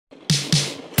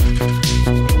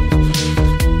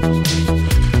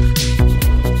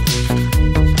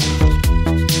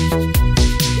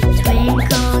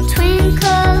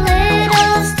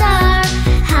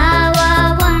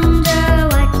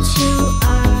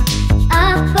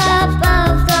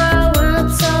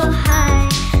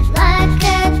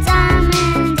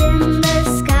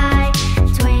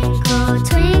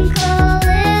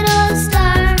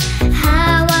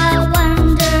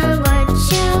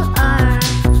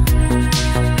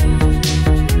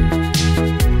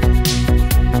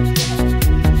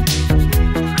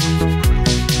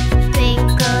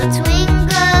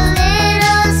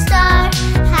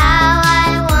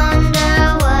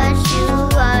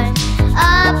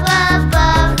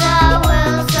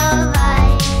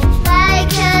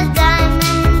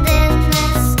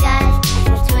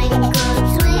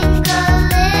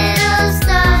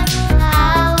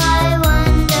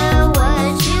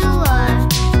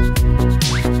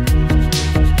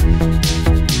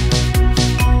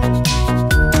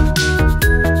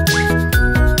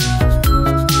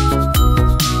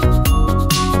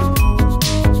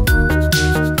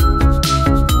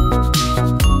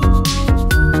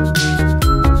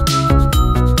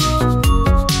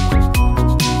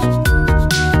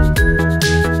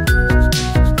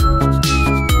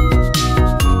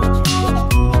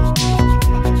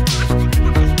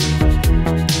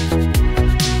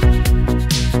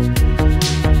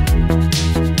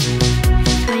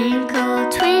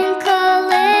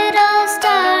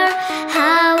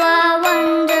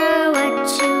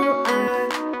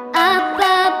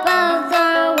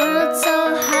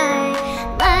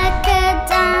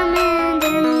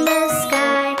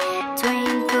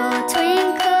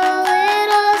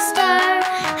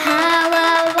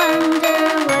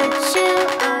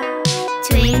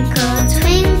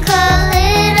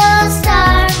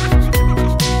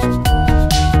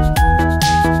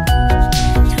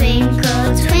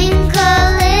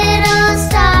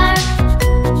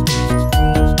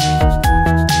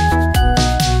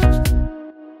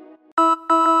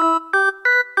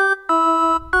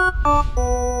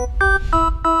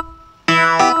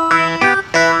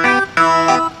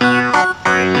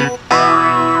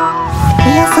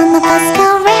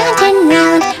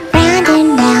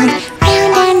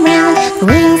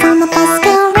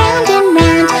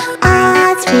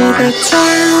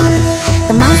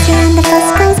The monster on the bus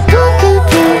goes boo boo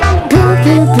boo, boo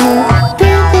boo boo,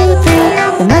 boo boo boo.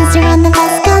 The monster on the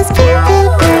bus goes boo boo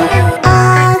boo,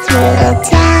 all through the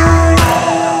town.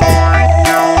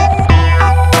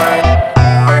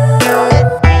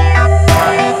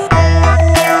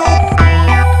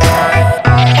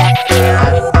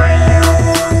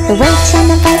 The witch on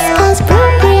the bus goes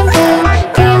boom boom boom,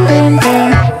 boom boom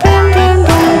boom, boom boom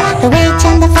boom. The witch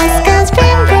on the bus goes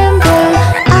boom boom boom,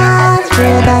 all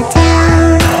through the town.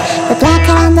 The black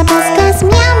cat on the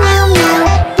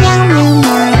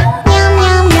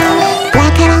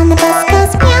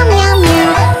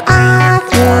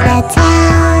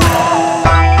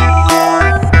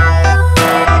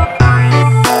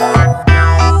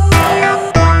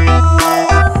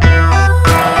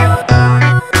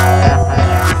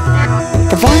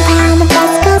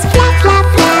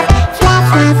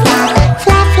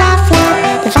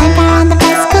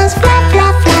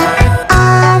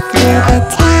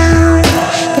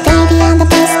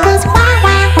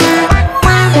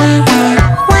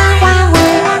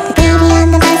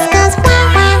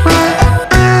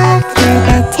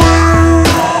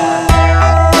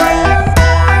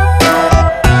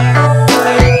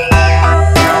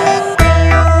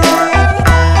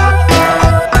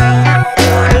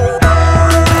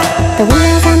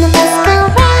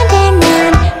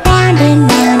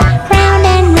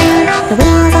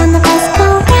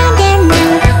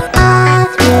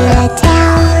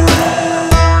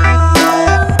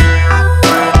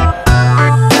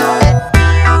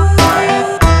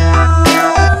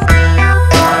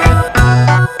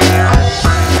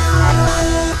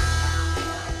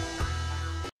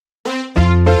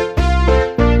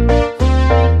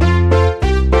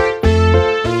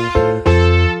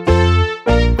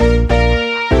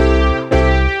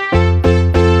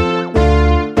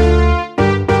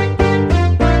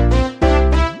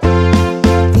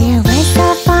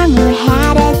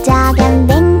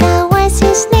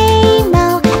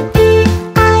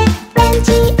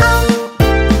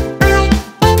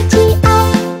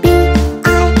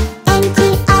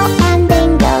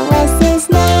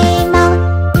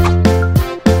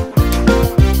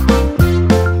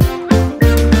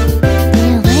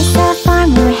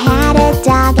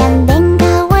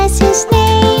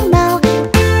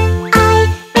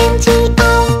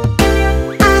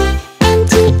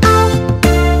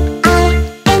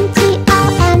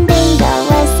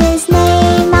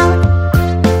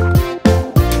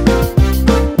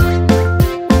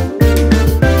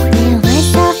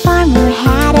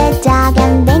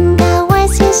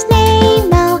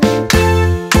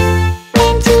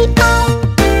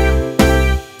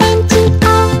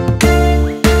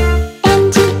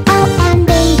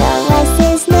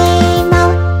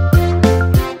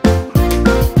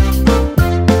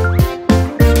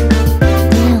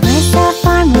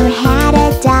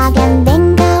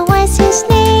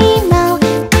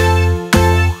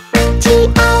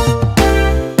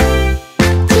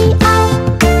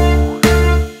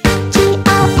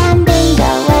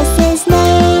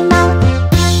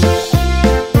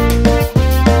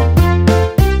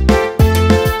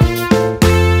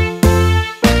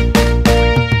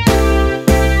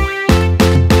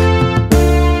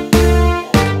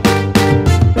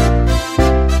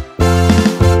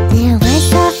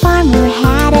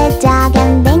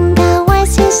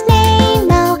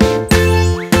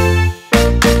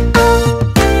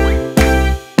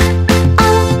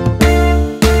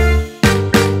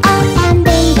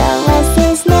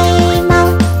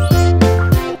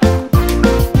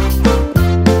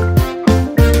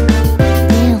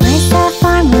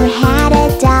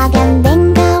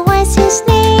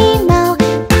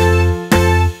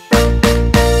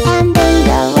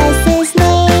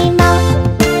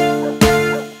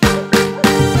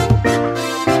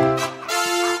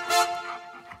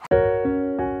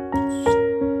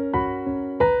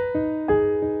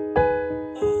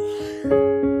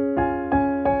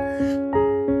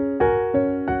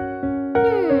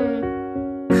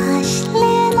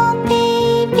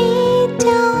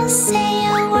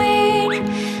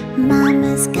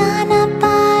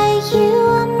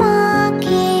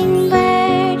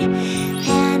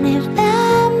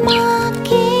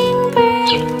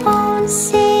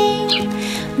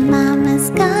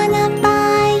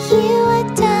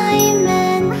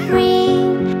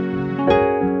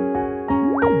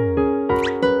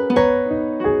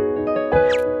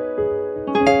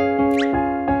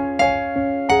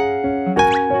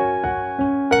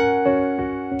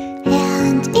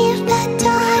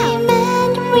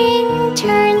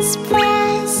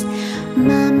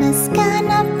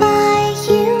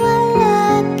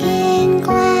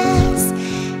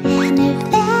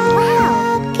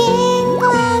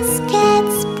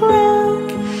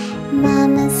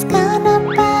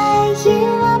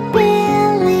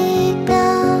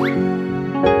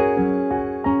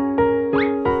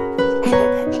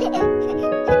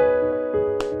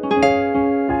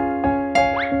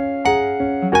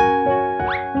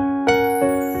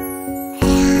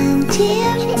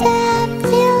if that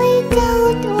really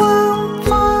goat won't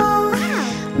fall,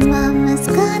 Mama's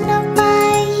gonna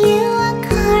buy you a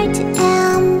cart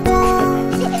and ball.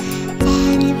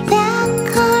 And if that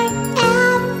cart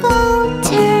and ball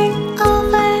turn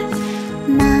over,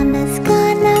 Mama's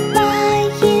gonna buy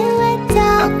you a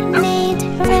dog named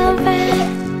Rover.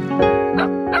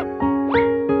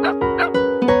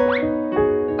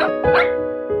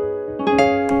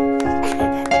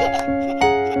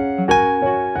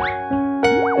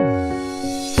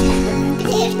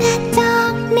 If that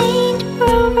dog named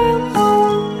Rover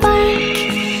won't bark,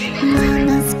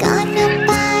 Mama's gonna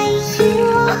buy you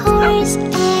a horse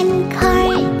and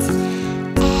cart.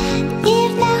 And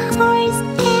if the horse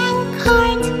and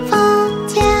cart fall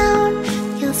down,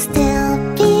 you'll still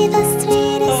be the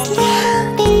sweetest little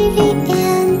baby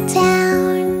in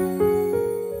town.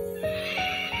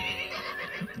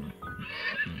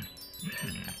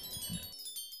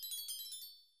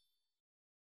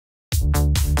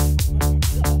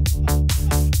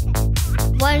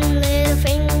 One little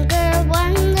finger,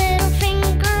 one little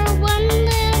finger, one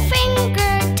little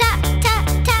finger, tap, tap,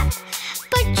 tap.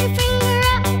 Put your finger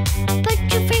up, put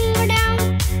your finger down,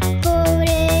 put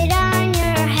it on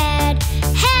your head,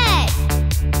 head.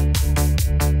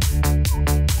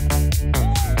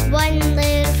 One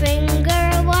little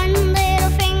finger, one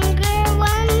little finger,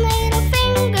 one little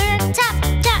finger, tap,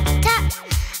 tap, tap.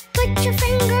 Put your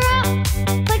finger up,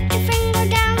 put your finger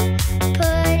down,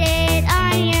 put it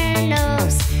on your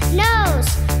nose, nose.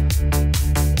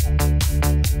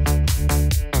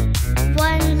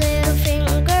 One little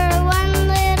finger, one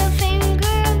little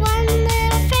finger, one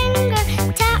little finger,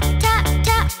 tap, tap,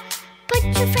 tap. Put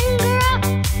your finger up,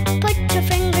 put your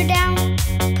finger down,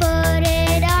 put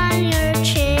it on your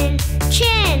chin,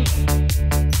 chin.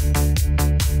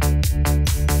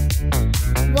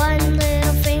 One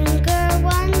little finger,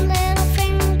 one little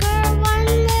finger, one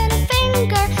little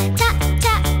finger, tap,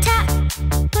 tap, tap.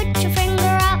 Put your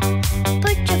finger up,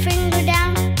 put your finger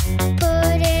down,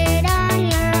 put it on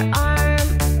your arm,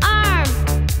 arm.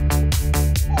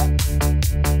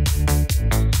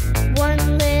 One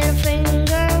little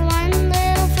finger, one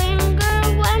little finger,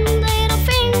 one little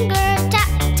finger,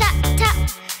 tap, tap, tap.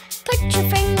 Put your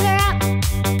finger up,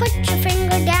 put your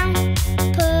finger down,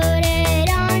 put it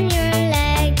on your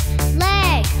leg,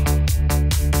 leg.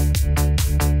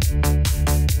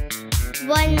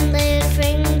 One little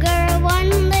finger, one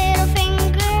little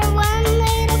finger, one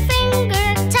little finger,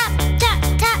 tap, tap,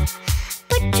 tap.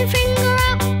 Put your finger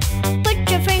up, put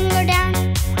your finger down,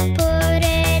 put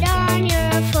it on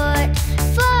your foot,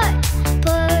 foot.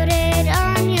 Put it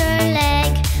on your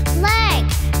leg, leg.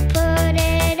 Put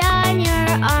it on your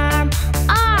arm,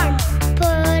 arm.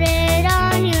 Put it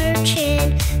on your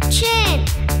chin, chin.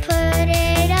 Put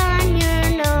it on your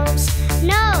nose,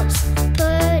 nose.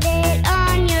 Put it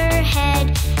on your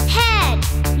head, head.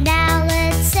 Now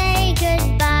let's say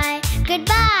goodbye,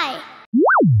 goodbye.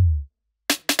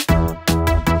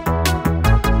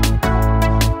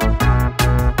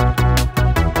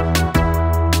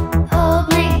 Old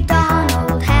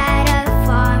MacDonald had a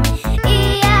farm,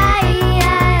 E-I-E-I-O.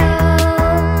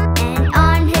 And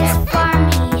on his farm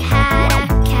he had a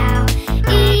cow,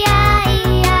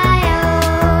 E-I-E-I-O.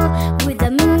 With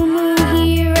a moo-moo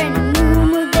here and a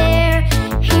moo-moo there,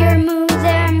 here moo,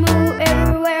 there moo,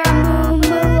 everywhere a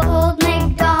moo-moo. Old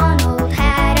MacDonald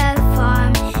had a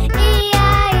farm,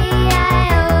 E-I-E-I-O.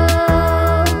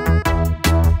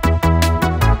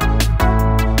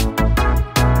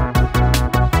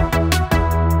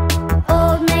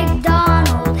 Old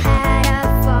MacDonald had a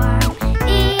farm,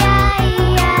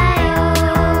 E-I-E-I-O.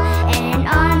 And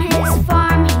on his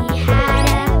farm he had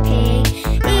a pig,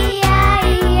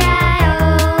 E-I-E-I-O.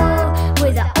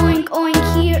 With a oink oink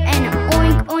here and a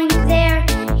oink oink there,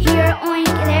 here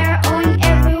oink, there oink,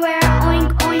 everywhere oink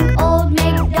oink. Old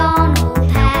MacDonald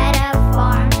had a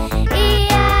farm,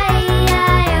 E-I-E-I-O.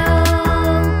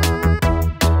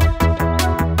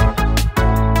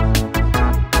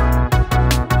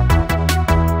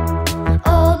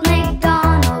 Old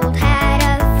MacDonald had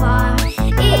a farm,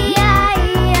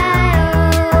 E-I-E-I-O.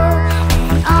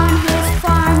 And on his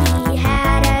farm he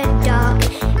had a dog,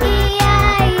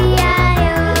 E-I-E-I-O.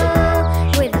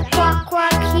 With a quack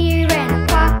quack here and a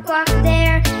quack quack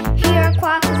there, here a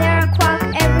quack, there a quack,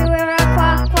 everywhere a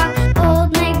quack quack. Old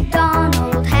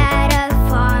MacDonald had a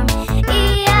farm,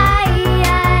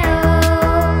 E-I-E-I-O.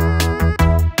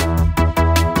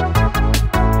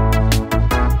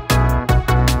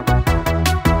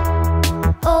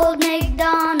 Old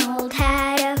MacDonald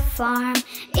had a farm,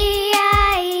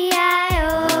 E-I-E-I-O.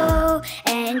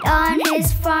 And on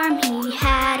his farm he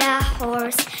had a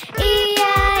horse,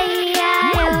 E-I-E-I-O.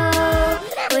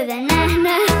 With an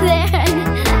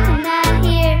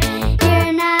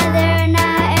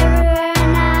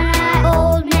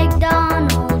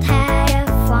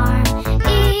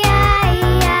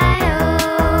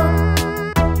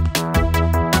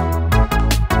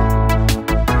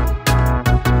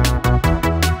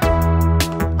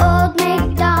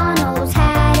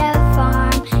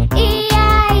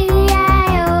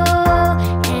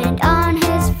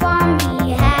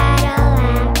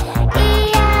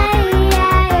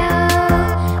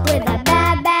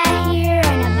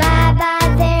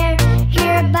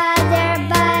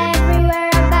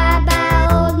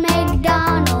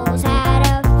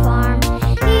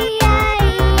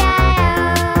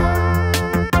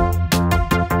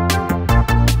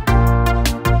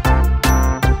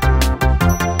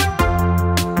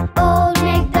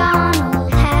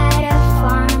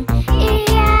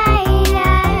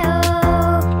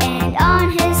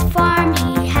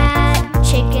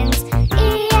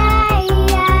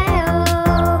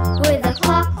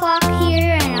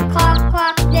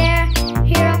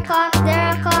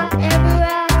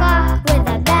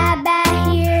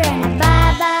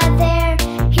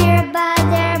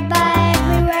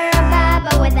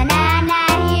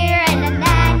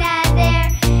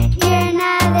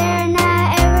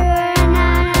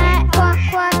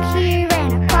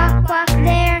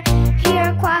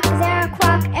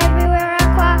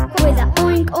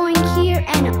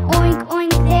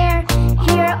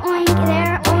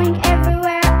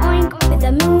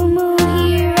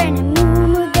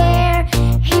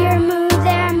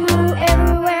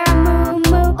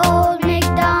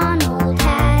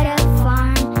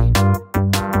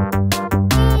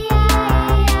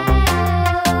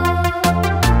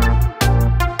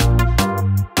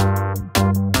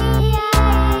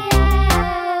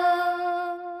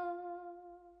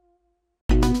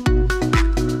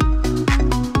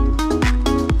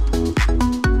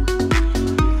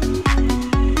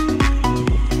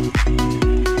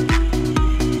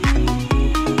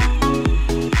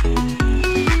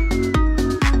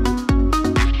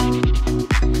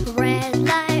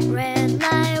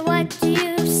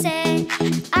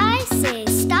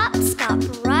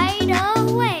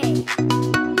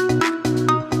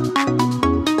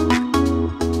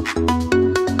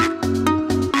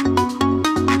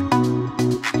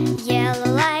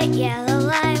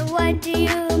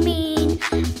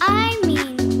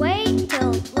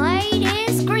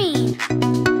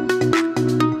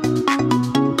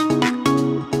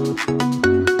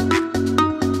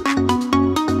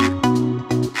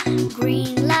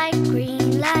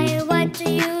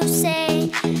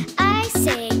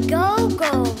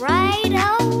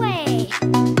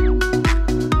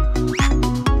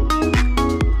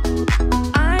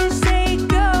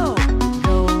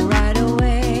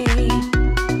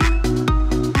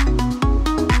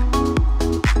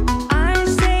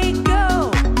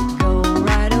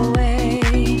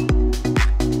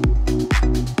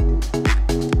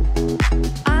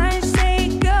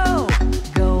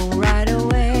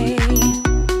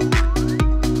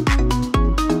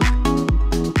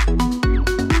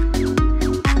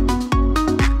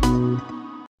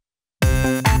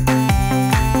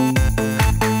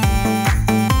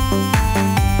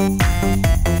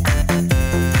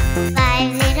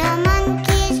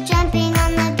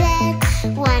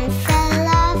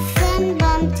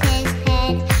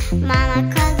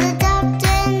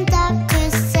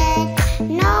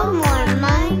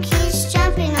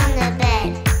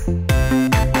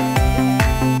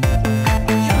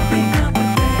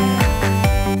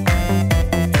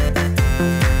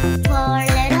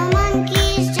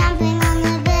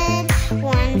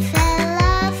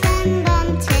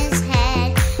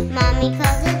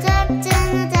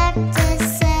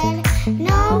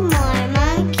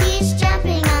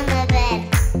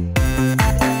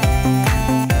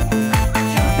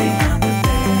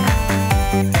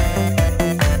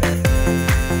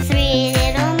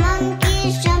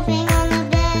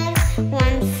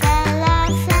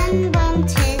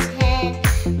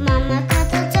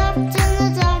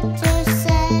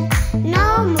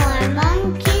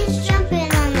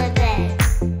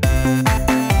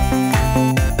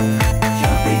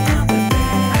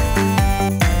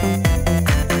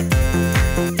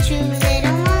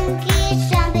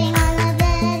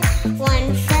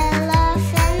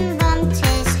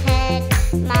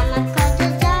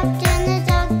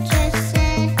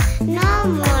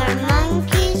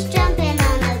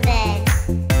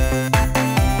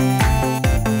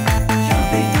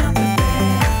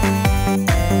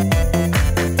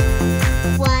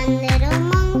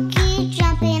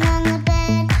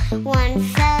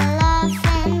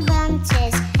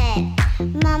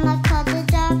Mama called the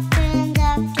doctor and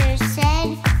doctor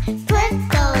said, put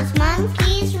those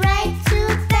monkeys right to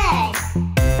bed.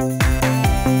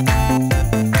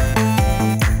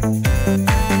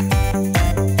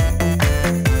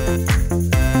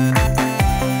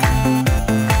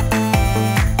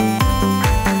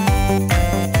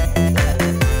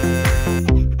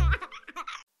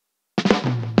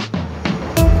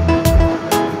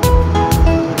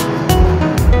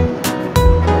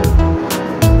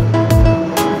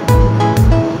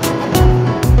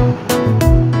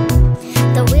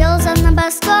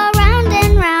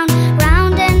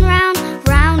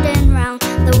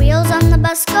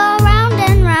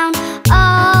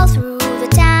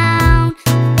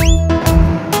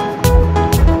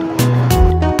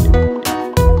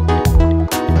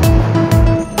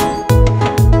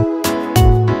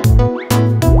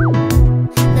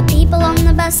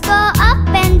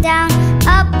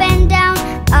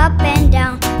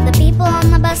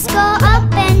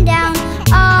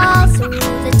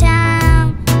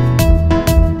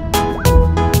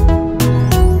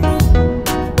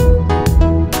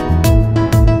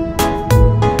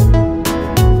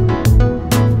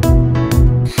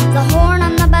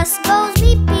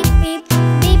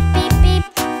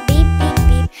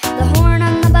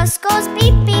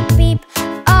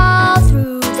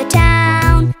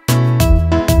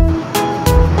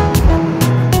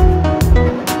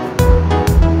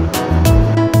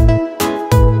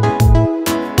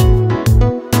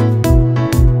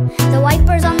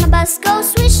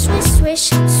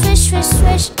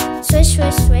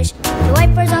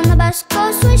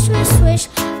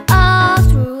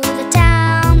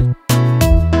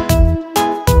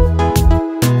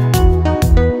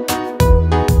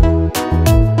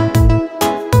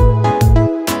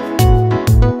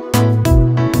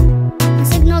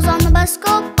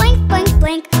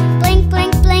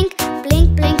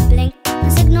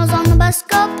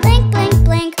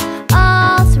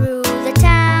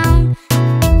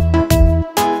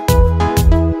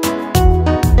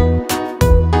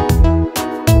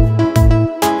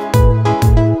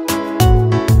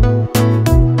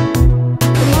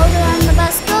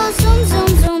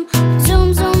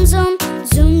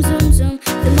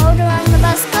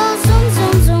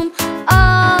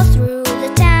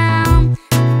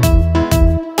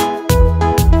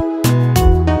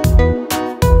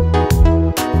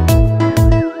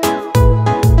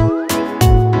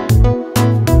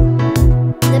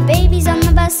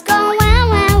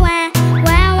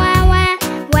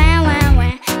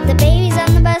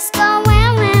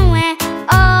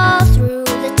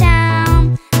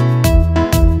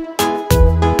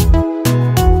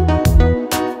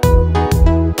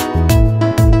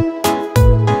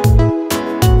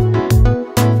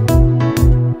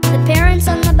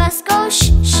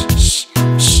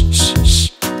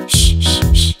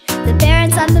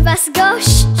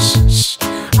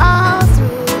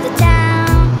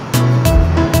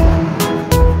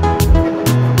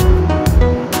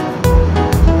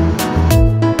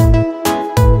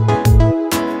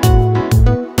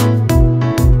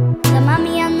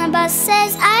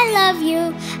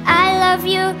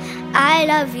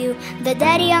 The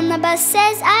daddy on the bus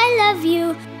says I love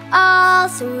you all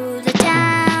through